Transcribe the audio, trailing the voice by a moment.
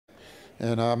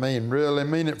And I mean, really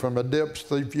mean it from the depths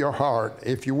of your heart.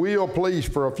 If you will, please,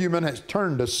 for a few minutes,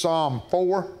 turn to Psalm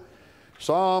 4.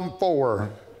 Psalm 4.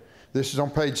 This is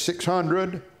on page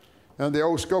 600 in the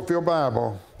Old Schofield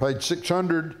Bible. Page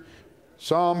 600,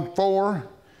 Psalm 4,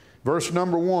 verse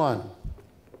number 1.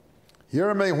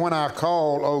 Hear me when I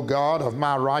call, O God of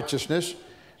my righteousness.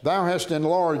 Thou hast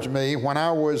enlarged me when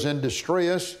I was in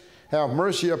distress. Have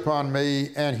mercy upon me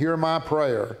and hear my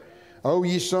prayer. O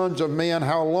ye sons of men,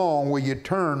 how long will ye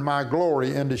turn my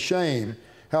glory into shame?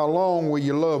 How long will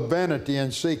ye love vanity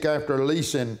and seek after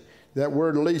leasing? That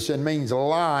word leasing means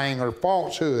lying or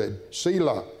falsehood.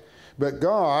 Selah. But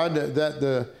God,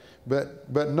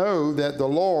 but know that the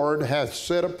Lord hath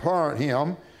set apart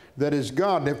him that is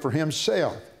godly for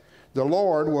himself. The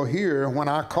Lord will hear when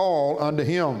I call unto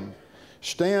him.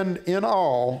 Stand in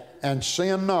awe and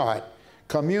sin not.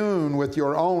 Commune with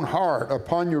your own heart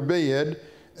upon your bed,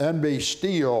 and be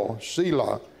still.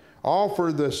 Selah.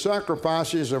 Offer the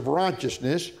sacrifices of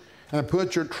righteousness, and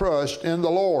put your trust in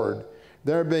the Lord.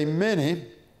 There be many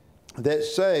that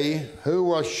say, who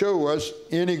will show us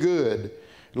any good?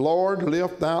 Lord,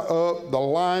 lift thou up the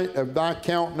light of thy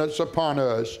countenance upon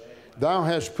us. Thou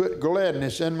hast put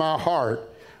gladness in my heart,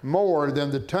 more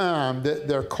than the time that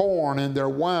their corn and their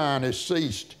wine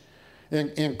is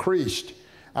increased.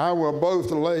 I will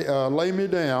both lay me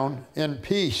down in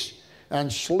peace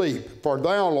and sleep, for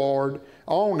thou, Lord,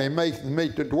 only maketh me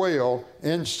to dwell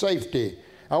in safety.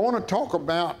 I want to talk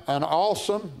about an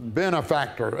awesome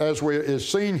benefactor, as is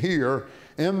seen here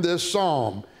in this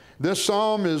psalm. This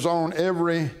psalm is on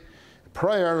every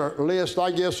prayer list,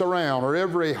 I guess, around, or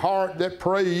every heart that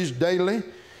prays daily.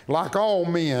 Like all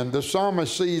men, the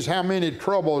psalmist sees how many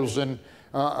troubles and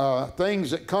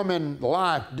things that come in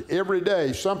life every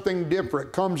day. Something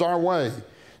different comes our way.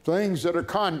 Things that are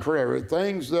contrary,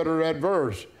 things that are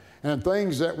adverse, and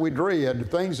things that we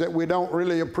dread, things that we don't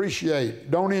really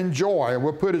appreciate, don't enjoy,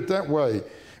 we'll put it that way.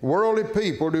 Worldly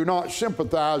people do not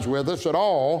sympathize with us at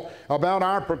all about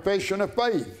our profession of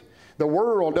faith. The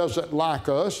world doesn't like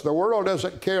us. The world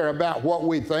doesn't care about what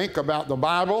we think about the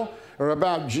Bible or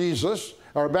about Jesus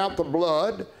or about the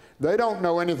blood. They don't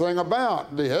know anything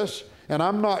about this. And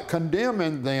I'm not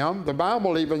condemning them. The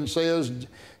Bible even says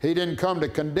he didn't come to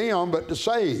condemn, but to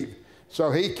save.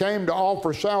 So he came to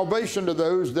offer salvation to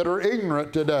those that are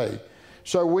ignorant today.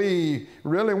 So we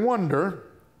really wonder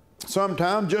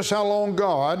sometimes just how long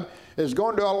God is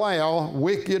going to allow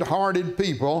wicked-hearted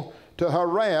people to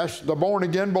harass the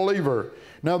born-again believer.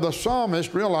 Now the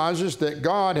psalmist realizes that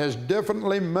God has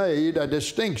definitely made a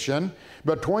distinction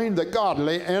between the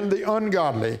godly and the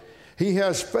ungodly. He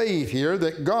has faith here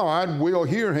that God will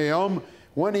hear him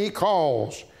when he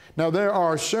calls. Now there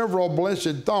are several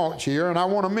blessed thoughts here, and I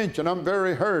want to mention them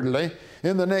very hurriedly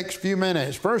in the next few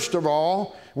minutes. First of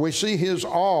all, we see his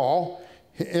awe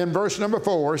in verse number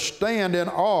 4, stand in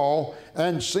awe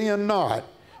and sin not.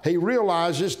 He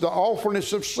realizes the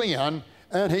awfulness of sin,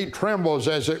 and he trembles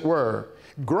as it were.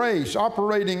 Grace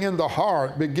operating in the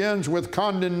heart begins with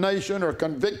condemnation or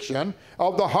conviction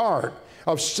of the heart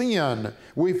of sin.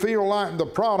 We feel like the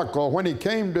prodigal when he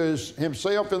came to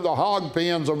himself in the hog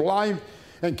pens of life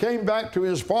and came back to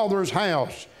his father's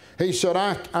house. He said,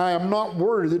 I am not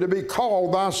worthy to be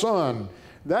called thy son.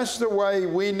 That's the way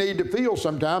we need to feel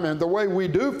sometime, and the way we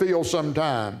do feel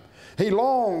sometime. He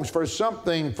longs for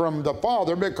something from the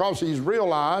Father because he's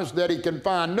realized that he can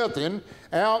find nothing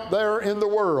out there in the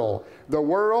world. The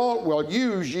world will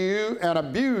use you and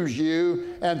abuse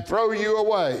you and throw you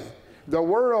away. The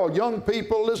world, young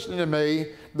people, listen to me,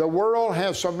 the world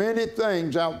has so many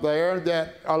things out there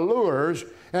that allures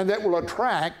and that will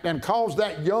attract and cause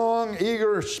that young,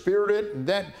 eager spirit,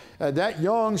 that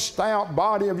young, stout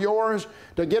body of yours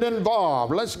to get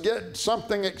involved. Let's get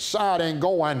something exciting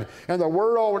going. And the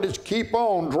world will just keep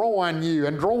on drawing you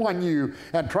and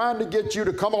trying to get you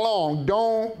to come along.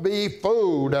 Don't be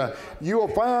fooled. You will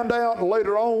find out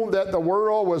later on that the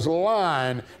world was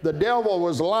lying. The devil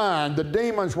was lying. The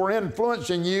demons were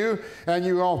influencing you, and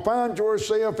you're going to find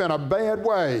yourself in a bad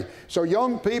way. So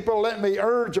young people, let me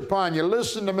urge upon you,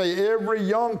 listen to me, every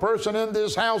young person in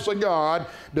this house of God,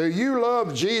 do you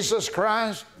love Jesus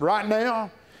Christ right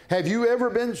now? Have you ever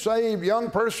been saved,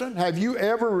 young person? Have you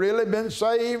ever really been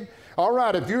saved? All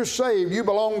right, if you're saved, you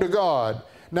belong to God.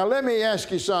 Now let me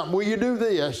ask you something. Will you do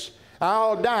this?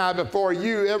 I'll die before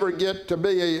you ever get to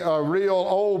be a real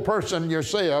old person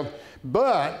yourself,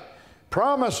 but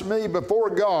promise me before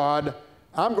God,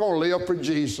 I'm going to live for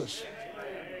Jesus.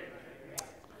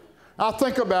 I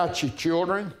think about you,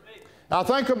 children. I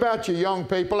think about you, young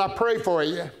people. I pray for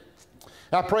you.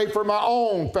 I pray for my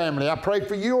own family. I pray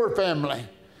for your family.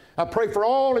 I pray for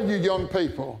all of you young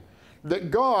people.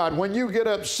 that God, when you get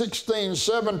up 16,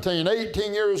 17,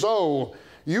 18 years old,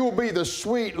 you'll be the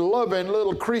sweet, loving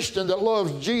little Christian that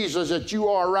loves Jesus that you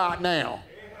are right now.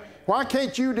 Why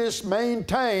can't you just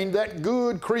maintain that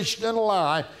good Christian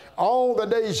life all the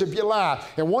days of your life?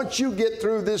 And once you get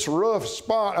through this rough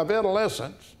spot of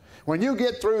adolescence, when you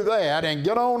get through that and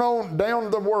get on down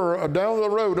the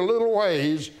road a little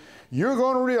ways, you're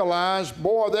going to realize,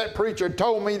 boy, that preacher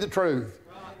told me the truth.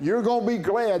 You're going to be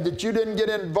glad that you didn't get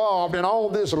involved in all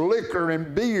this liquor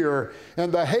and beer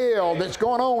and the hell that's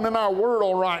going on in our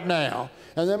world right now.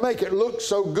 And they make it look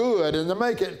so good, and they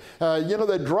make it,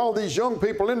 they draw these young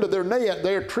people into their net.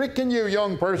 They're tricking you,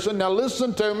 young person. Now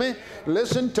listen to me.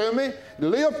 Listen to me.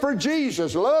 Live for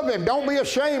Jesus. Love Him. Don't be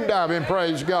ashamed of Him,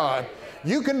 praise God.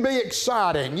 You can be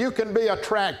exciting. You can be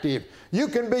attractive. You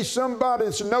can be somebody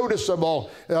that's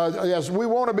noticeable as we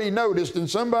want to be noticed. And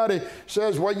somebody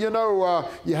says, well,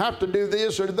 you have to do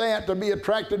this or that to be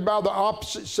attracted by the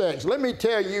opposite sex. Let me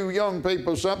tell you young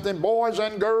people something, boys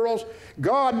and girls,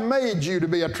 God made you to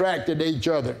be attracted to each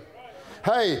other.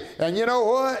 Hey, and you know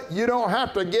what? You don't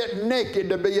have to get naked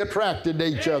to be attracted to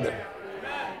each other.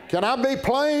 Can I be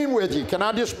plain with you? Can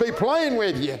I just be plain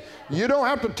with you? You don't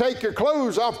have to take your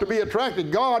clothes off to be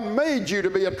attracted. God made you to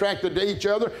be attracted to each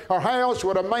other, or how else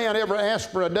would a man ever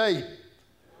ask for a date?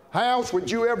 How else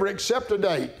would you ever accept a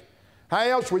date? How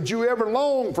else would you ever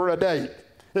long for a date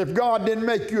if God didn't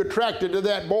make you attracted to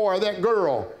that boy or that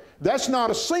girl? That's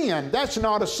not a sin. That's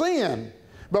not a sin.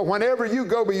 But whenever you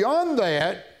go beyond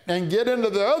that and get into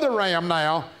the other realm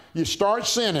now, you start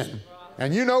sinning.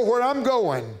 And you know where I'm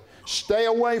going. Stay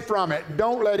away from it.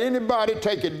 Don't let anybody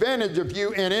take advantage of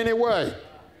you in any way.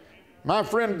 My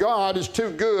friend, God is too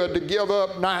good to give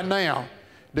up right now,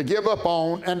 to give up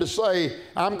on and to say,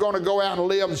 I'm going to go out and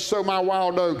live and sow my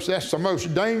wild oats. That's the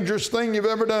most dangerous thing you've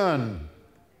ever done.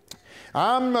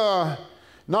 I'm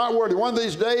not worthy. One of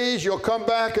these days you'll come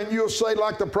back and you'll say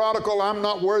like the prodigal, I'm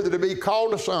not worthy to be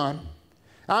called a son.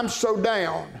 I'm so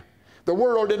down. The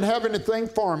world didn't have anything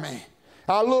for me.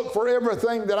 I looked for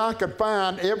everything that I could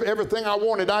find, everything I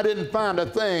wanted. I didn't find a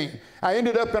thing. I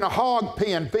ended up in a hog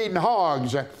pen feeding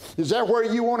hogs. Is that where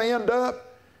you want to end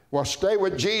up? Well, stay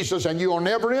with Jesus and you'll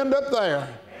never end up there.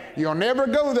 You'll never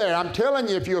go there. I'm telling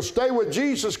you, if you'll stay with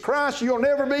Jesus Christ, you'll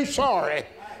never be sorry.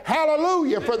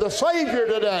 Hallelujah for the Savior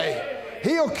today.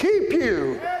 He'll keep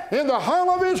you in the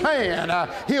hollow of His hand.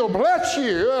 He'll bless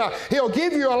you. He'll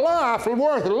give you a life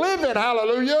worth living,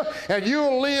 hallelujah, and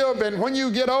you'll live, and when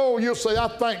you get old, you'll say, I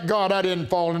thank God I didn't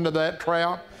fall into that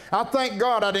trap. I thank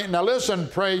God I didn't. Now listen,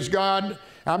 praise God,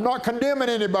 I'm not condemning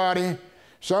anybody.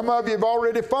 Some of you have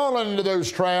already fallen into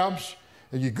those traps.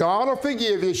 God will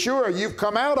forgive you. Sure, you've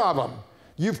come out of them.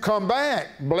 You've come back.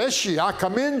 Bless you. I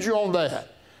commend you on that.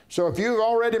 So if you've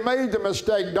already made the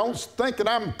mistake, don't think that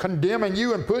I'm condemning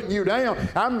you and putting you down.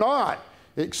 I'm not.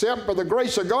 Except for the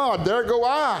grace of God, there go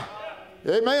I.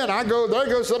 Amen. There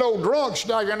goes that old drunk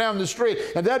staggering down the street.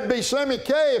 And that'd be Sammy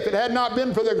K if it had not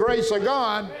been for the grace of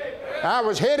God. I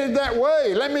was headed that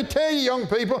way. Let me tell you, young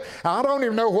people, I don't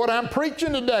even know what I'm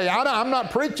preaching today. I'm not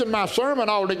preaching my sermon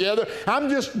altogether. I'm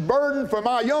just burdened for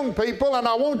my young people, and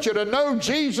I want you to know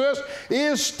Jesus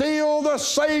is still the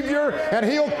Savior, and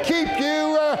He'll keep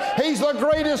you. He's the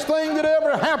greatest thing that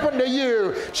ever happened to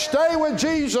you. Stay with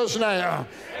Jesus now,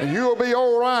 and you'll be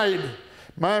all right.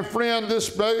 My friend,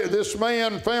 this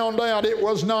man found out it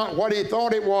was not what he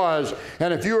thought it was.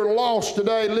 And if you're lost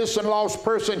today, listen, lost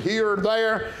person here or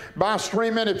there, by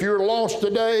streaming, if you're lost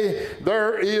today,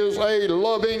 there is a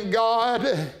loving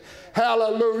God.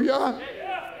 Hallelujah.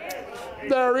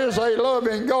 There is a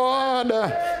loving God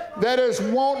that is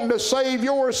wanting to save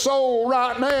your soul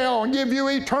right now and give you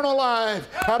eternal life.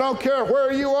 I don't care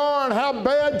where you are and how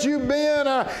bad you've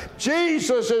been.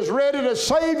 Jesus is ready to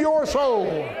save your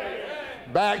soul.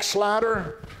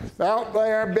 Backslider out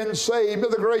there, been saved by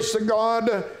the grace of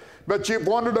God, but you've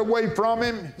wandered away from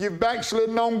Him. You've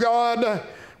backslidden on God.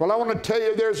 Well, I want to tell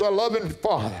you there's a loving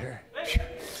Father.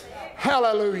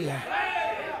 Hallelujah.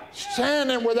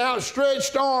 Standing with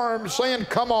outstretched arms saying,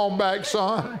 come on back,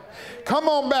 son. Come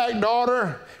on back,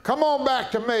 daughter. Come on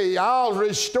back to me. I'll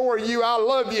restore you. I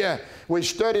love you. We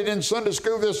studied in Sunday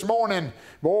school this morning.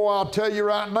 Boy, I'll tell you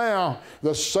right now,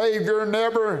 the Savior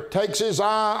never takes His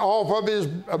eye off of His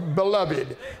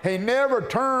beloved. He never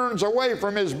turns away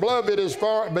from His beloved as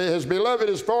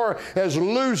far as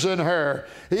losing her.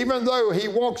 Even though He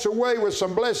walks away with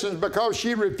some blessings because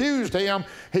she refused Him,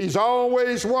 He's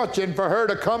always watching for her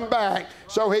to come back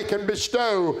so He can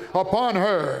bestow upon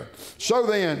her. So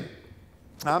then,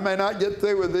 I may not get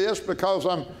through with this because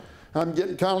I'm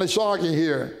getting kind of soggy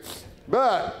here.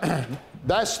 But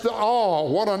that's the awe.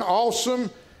 What an awesome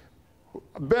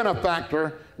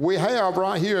benefactor we have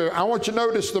right here. I want you to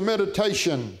notice the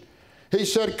meditation. He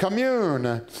said,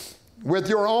 commune with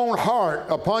your own heart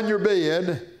upon your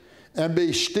bed and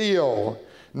be still.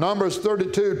 Numbers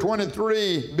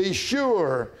 32:23, be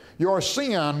sure your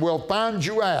sin will find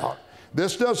you out.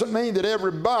 This doesn't mean that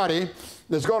everybody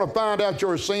is going to find out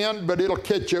your sin, but it'll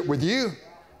catch up with you.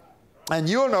 And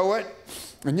you'll know it,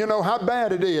 and you know how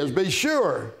bad it is. Be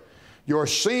sure your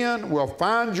sin will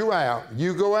find you out.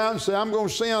 You go out and say, I'm going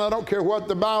to sin. I don't care what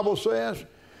the Bible says.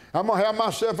 I'm going to have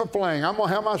myself a fling. I'm going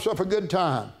to have myself a good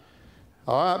time.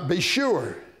 All right, be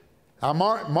sure. I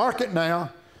mark it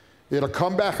now. It'll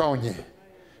come back on you.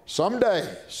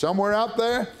 Someday, somewhere out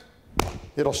there,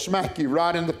 it'll smack you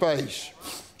right in the face.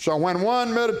 So when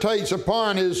one meditates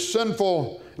upon his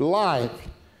sinful life,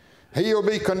 he'll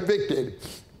be convicted.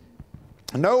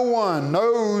 No one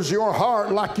knows your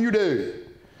heart like you do.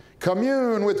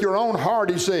 Commune with your own heart,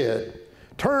 he said.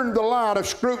 Turn the light of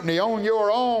scrutiny on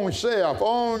your own self,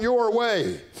 on your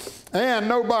way, and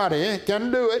nobody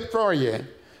can do it for you.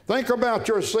 Think about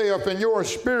yourself and your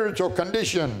spiritual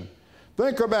condition.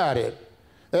 Think about it.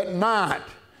 At night,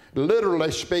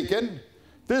 literally speaking,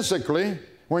 physically,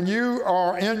 when you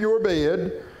are in your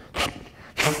bed,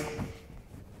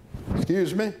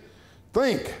 excuse me,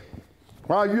 think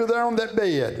while you're there on that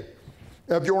bed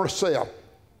of yourself.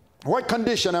 What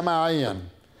condition am I in?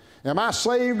 Am I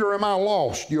saved or am I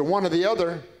lost? You're one or the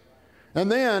other. And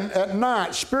then at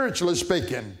night, spiritually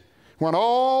speaking, when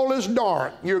all is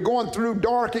dark, you're going through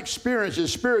dark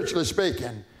experiences, spiritually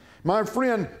speaking. My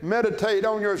friend, meditate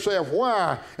on yourself.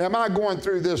 Why am I going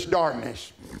through this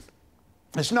darkness?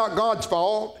 It's not God's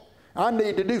fault. I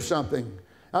need to do something.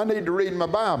 I need to read my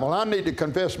Bible. I need to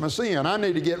confess my sin. I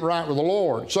need to get right with the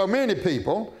Lord. So many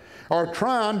people are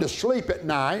trying to sleep at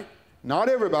night. Not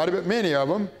everybody, but many of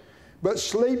them. But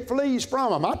sleep flees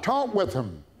from them. I talk with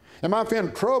them. And my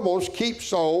friend, troubles keep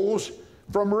souls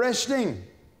from resting.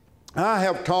 I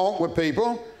have talked with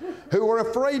people who are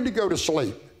afraid to go to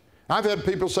sleep. I've had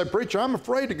people say, preacher, I'm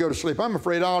afraid to go to sleep. I'm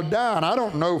afraid I'll die, and I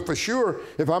don't know for sure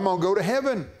if I'm going to go to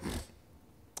heaven.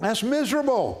 That's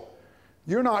miserable.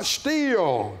 You're not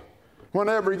still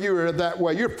whenever you're that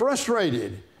way. You're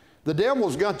frustrated. The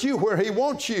devil's got you where he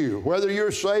wants you. Whether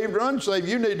you're saved or unsaved,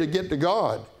 you need to get to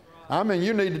God. I mean,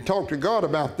 you need to talk to God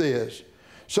about this.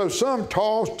 So some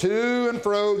toss to and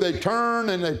fro. They turn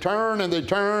and they turn and they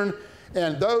turn.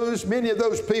 And many of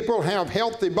those people have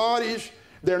healthy bodies.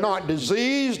 They're not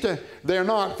diseased. They're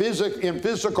not in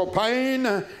physical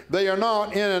pain. They are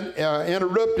not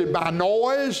interrupted by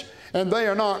noise. And they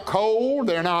are not cold.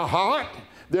 They're not hot.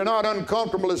 They're not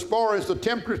uncomfortable as far as the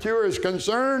temperature is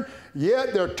concerned.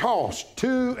 Yet they're tossed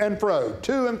to and fro,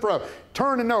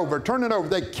 turning over.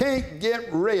 They can't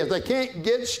get rest. They can't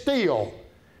get still.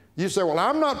 You say, well,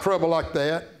 I'm not troubled like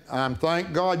that.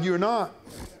 Thank God you're not.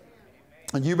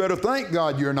 And you better thank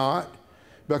God you're not,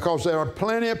 because there are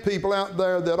plenty of people out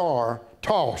there that are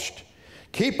tossed.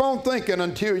 Keep on thinking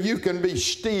until you can be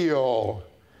still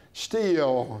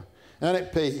and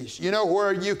at peace. You know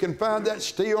where you can find that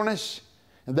stillness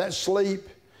and that sleep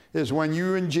is when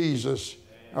you and Jesus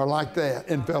are like that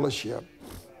in fellowship,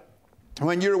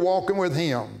 when you're walking with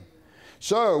him.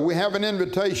 So we have an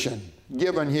invitation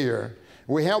given here.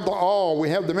 We have the all, we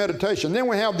have the meditation. Then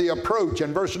we have the approach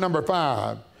in verse number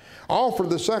 5. Offer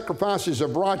the sacrifices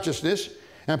of righteousness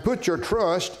and put your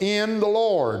trust in the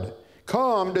Lord.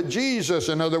 Come to Jesus,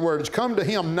 in other words. Come to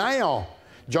him now.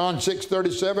 John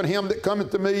 6:37, him that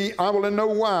cometh to me, I will in no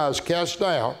wise cast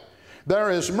out. There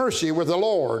is mercy with the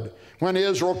Lord. When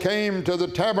Israel came to the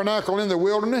tabernacle in the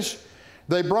wilderness,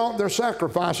 they brought their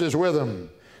sacrifices with them.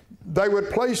 They would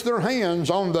place their hands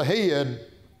on the head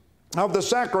of the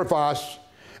sacrifice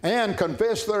and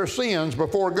confess their sins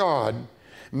before God.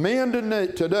 Men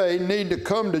today need to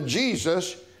come to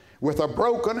Jesus with a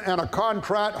broken and a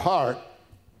contrite heart.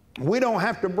 We don't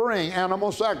have to bring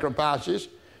animal sacrifices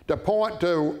to point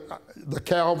to the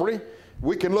Calvary.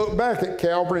 We can look back at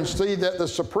Calvary and see that the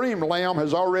supreme Lamb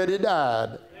has already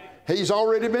died. He's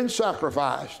already been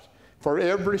sacrificed for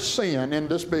every sin in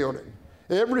this building.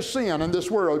 Every sin in this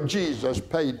world, Jesus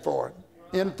paid for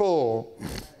it in full.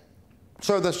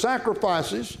 So the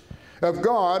sacrifices of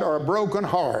God are a broken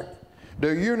heart.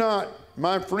 Do you not,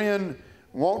 my friend,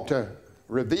 want to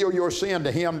reveal your sin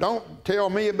to him? Don't tell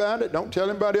me about it. Don't tell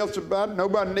anybody else about it.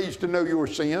 Nobody needs to know your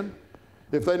sin.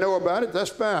 If they know about it, that's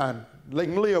fine. They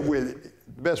can live with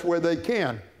it the best way they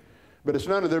can. But it's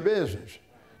none of their business.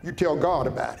 You tell God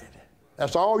about it.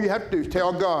 That's all you have to do is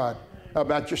tell God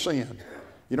about your sin.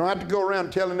 You don't have to go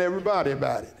around telling everybody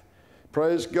about it.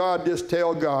 Praise God, just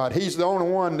tell God. He's the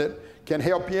only one that can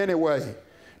help you anyway.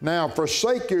 Now,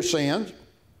 forsake your sins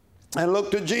and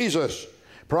look to Jesus.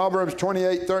 Proverbs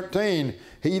 28:13,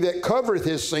 he that covereth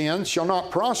his sins shall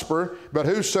not prosper, but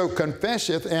whoso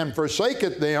confesseth and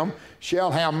forsaketh them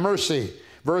shall have mercy.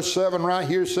 Verse 7 right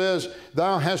here says,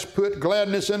 thou hast put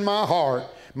gladness in my heart,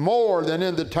 more than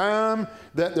in the time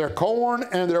that their corn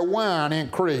and their wine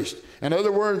increased. In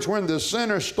other words, when the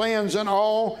sinner stands in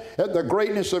awe at the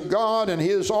greatness of God and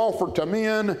his offer to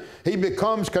men, he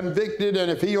becomes convicted,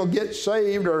 and if he'll get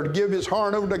saved or give his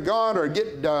heart over to God or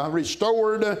get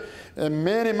restored, and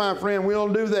many, my friend,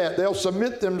 will do that. They'll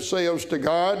submit themselves to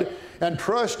God and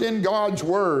trust in God's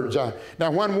words.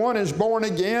 Now, when one is born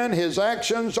again, his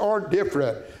actions are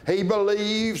different. He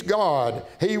believes God.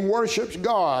 He worships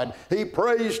God. He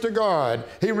prays to God.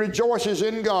 He rejoices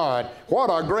in God. What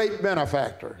a great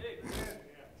benefactor.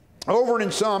 Over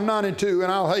in Psalm 92,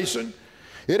 and I'll hasten,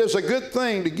 it is a good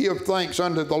thing to give thanks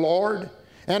unto the Lord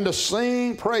and to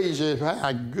sing praises.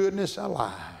 My goodness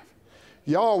alive.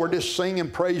 Y'all were just singing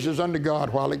praises unto God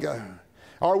a while ago.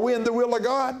 Are we in the will of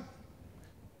God?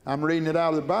 I'm reading it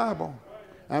out of the Bible.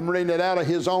 I'm reading it out of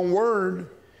His own Word.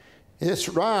 It's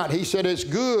right. He said it's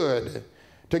good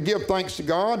to give thanks to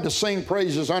God, to sing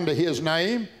praises unto His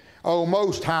name, O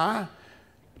Most High,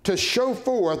 to show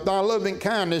forth thy loving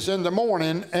kindness in the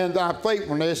morning and thy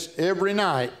faithfulness every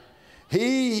night.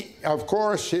 He, of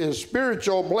course, his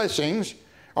spiritual blessings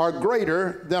are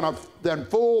greater than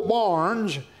full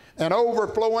barns and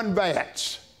overflowing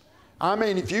vats. I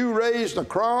mean, if you raised a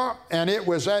crop and it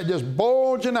was just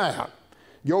bulging out,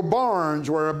 your barns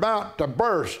were about to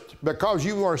burst because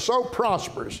you are so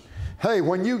prosperous. Hey,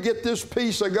 when you get this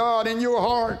peace of God in your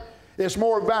heart, it's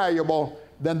more valuable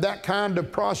than that kind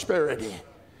of prosperity.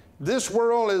 This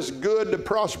world is good to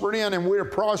prosper in, and we're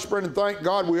prospering, and thank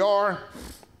God we are.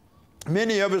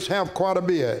 Many of us have quite a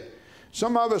bit.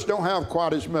 Some of us don't have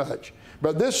quite as much.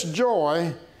 But this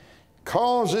joy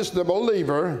causes the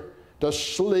believer to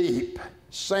sleep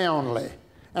soundly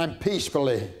and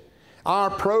peacefully. Our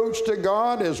approach to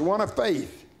God is one of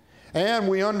faith, and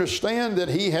we understand that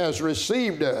He has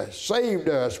received us, saved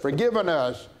us, forgiven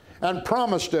us, and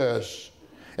promised us.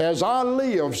 As I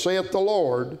live, saith the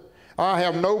Lord, I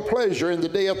have no pleasure in the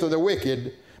death of the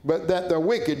wicked, but that the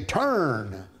wicked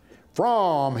turn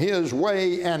from his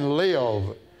way and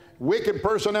live. Wicked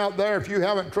person out there, if you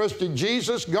haven't trusted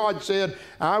Jesus, God said,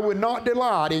 I would not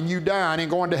delight in you dying and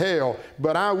going to hell,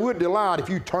 but I would delight if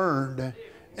you turned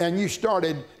and you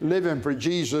started living for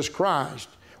Jesus Christ.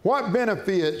 What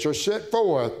benefits are set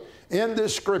forth in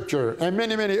this scripture and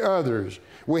many, many others?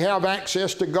 We have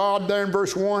access to God there in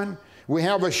verse 1. We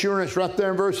have assurance right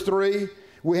there in verse 3.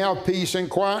 We have peace and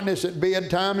quietness at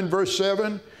bedtime in verse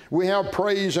 7. We have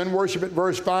praise and worship at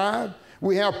verse 5.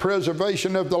 We have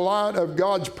preservation of the light of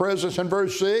God's presence in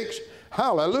verse 6.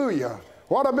 Hallelujah.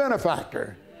 What a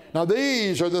benefactor. Now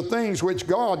these are the things which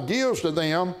God gives to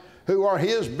them who are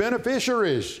His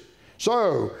beneficiaries.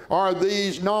 So are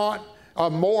these not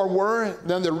of more worth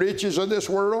than the riches of this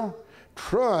world?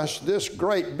 Trust this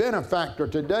great benefactor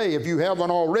today if you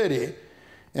haven't already.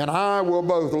 And I will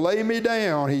both lay me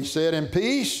down, He said, in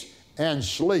peace and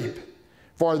sleep.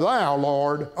 For thou,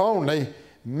 Lord, only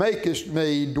makest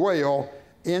me dwell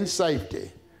in safety.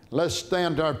 Let's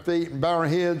stand to our feet and bow our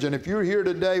heads. And if you're here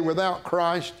today without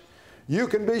Christ, you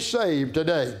can be saved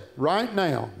today, right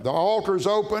now. The altar's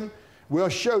open. We'll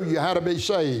show you how to be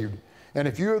saved. And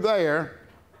if you're there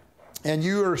and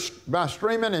you are by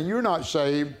streaming and you're not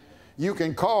saved, you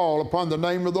can call upon the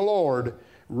name of the Lord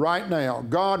right now.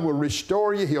 God will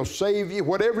restore you. He'll save you.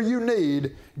 Whatever you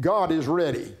need, God is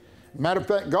ready. Matter of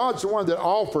fact, God's the one that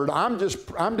offered. I'm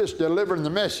just delivering the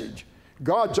message.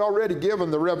 God's already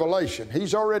given the revelation.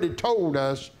 He's already told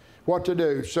us what to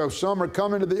do. So some are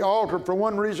coming to the altar for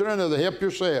one reason or another. Help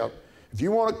yourself. If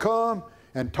you want to come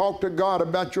and talk to God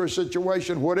about your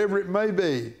situation, whatever it may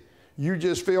be, you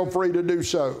just feel free to do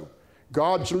so.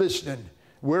 God's listening.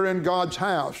 We're in God's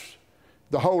house.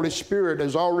 The Holy Spirit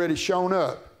has already shown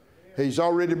up. He's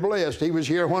already blessed. He was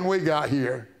here when we got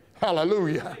here.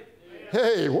 Hallelujah.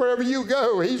 Hey, wherever you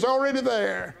go, He's already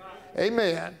there.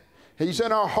 Amen. He's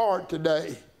in our heart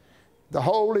today. The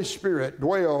Holy Spirit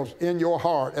dwells in your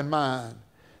heart and mind.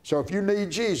 So if you need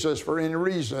Jesus for any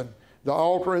reason, the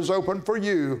altar is open for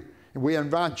you, and we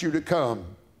invite you to come.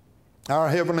 Our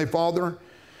Heavenly Father,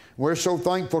 we're so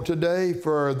thankful today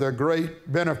for the great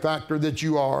benefactor that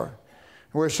you are.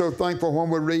 We're so thankful when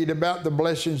we read about the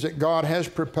blessings that God has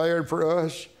prepared for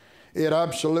us. It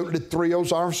absolutely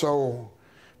thrills our soul.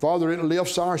 Father, it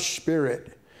lifts our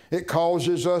spirit. It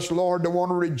causes us, Lord, to want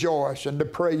to rejoice and to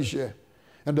praise you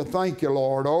and to thank you,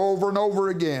 Lord, over and over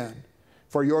again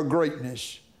for your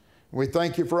greatness. We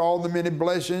thank you for all the many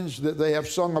blessings that they have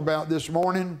sung about this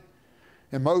morning.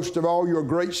 and most of all, your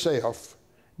great self.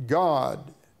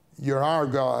 God, you're our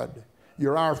God.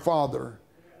 You're our Father.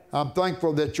 I'm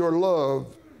thankful that your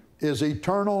love is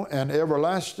eternal and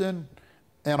everlasting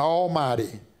and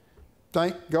almighty.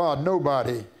 Thank God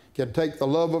nobody can take the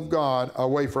love of God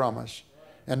away from us.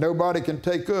 And nobody can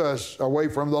take us away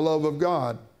from the love of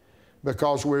God,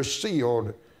 because we're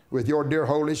sealed with your dear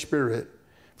Holy Spirit.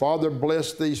 Father,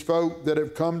 bless these folk that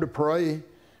have come to pray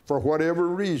for whatever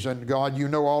reason. God, you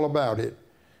know all about it.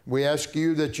 We ask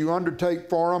you that you undertake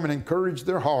for them and encourage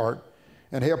their heart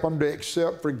and help them to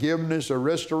accept forgiveness or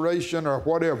restoration or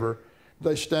whatever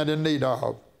they stand in need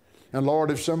of. And Lord,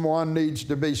 if someone needs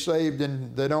to be saved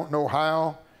and they don't know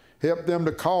how, help them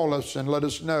to call us and let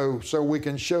us know so we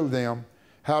can show them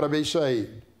how to be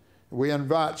saved. We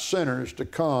invite sinners to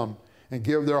come and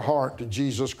give their heart to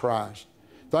Jesus Christ.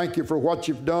 Thank you for what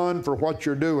you've done, for what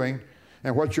you're doing,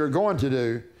 and what you're going to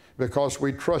do, because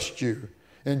we trust you.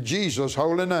 In Jesus'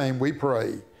 holy name we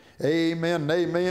pray. Amen and amen.